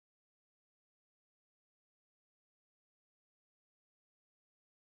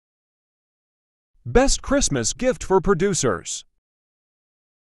Best Christmas gift for producers.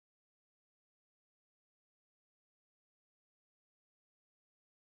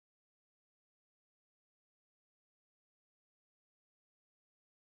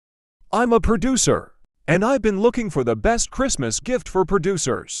 I'm a producer, and I've been looking for the best Christmas gift for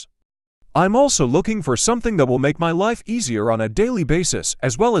producers. I'm also looking for something that will make my life easier on a daily basis,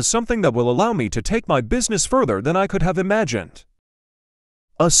 as well as something that will allow me to take my business further than I could have imagined.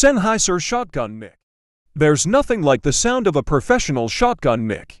 A Sennheiser shotgun mic. There's nothing like the sound of a professional shotgun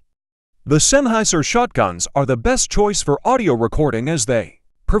mic. The Sennheiser shotguns are the best choice for audio recording as they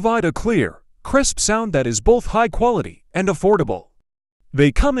provide a clear, crisp sound that is both high quality and affordable.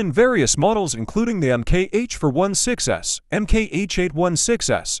 They come in various models including the MKH416S,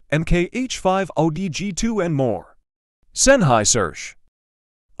 MKH816S, MKH5ODG2 and more. Sennheiser.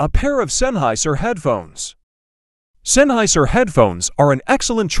 A pair of Sennheiser headphones. Sennheiser headphones are an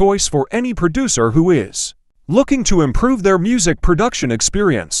excellent choice for any producer who is looking to improve their music production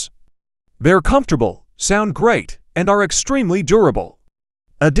experience. They're comfortable, sound great, and are extremely durable.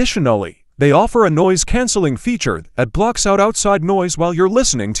 Additionally, they offer a noise-canceling feature that blocks out outside noise while you're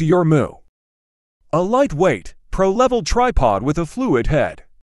listening to your moo. A lightweight, pro-level tripod with a fluid head.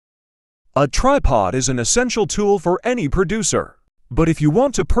 A tripod is an essential tool for any producer. But if you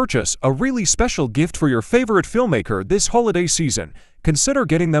want to purchase a really special gift for your favorite filmmaker this holiday season, consider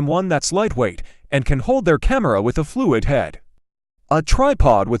getting them one that's lightweight and can hold their camera with a fluid head. A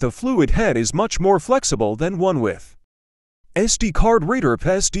tripod with a fluid head is much more flexible than one with SD card reader.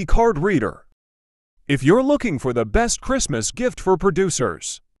 SD card reader. If you're looking for the best Christmas gift for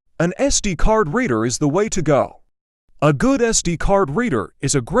producers, an SD card reader is the way to go. A good SD card reader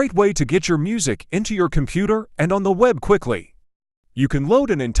is a great way to get your music into your computer and on the web quickly. You can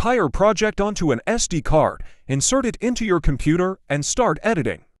load an entire project onto an SD card, insert it into your computer, and start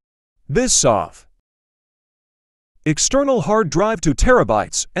editing. This SOV. External hard drive 2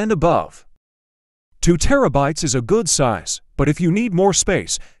 terabytes and above. 2 terabytes is a good size, but if you need more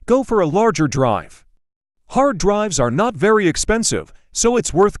space, go for a larger drive. Hard drives are not very expensive, so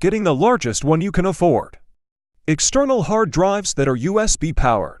it's worth getting the largest one you can afford. External hard drives that are USB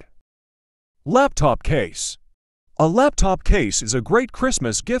powered. Laptop case. A laptop case is a great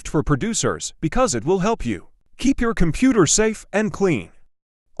Christmas gift for producers because it will help you keep your computer safe and clean.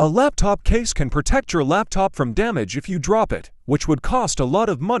 A laptop case can protect your laptop from damage if you drop it, which would cost a lot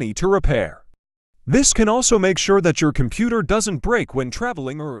of money to repair. This can also make sure that your computer doesn't break when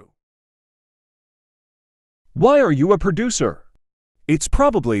traveling. Why are you a producer? It's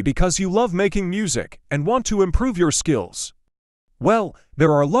probably because you love making music and want to improve your skills. Well,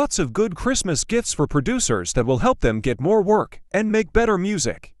 there are lots of good Christmas gifts for producers that will help them get more work and make better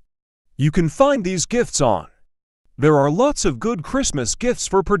music. You can find these gifts on. There are lots of good Christmas gifts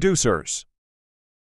for producers.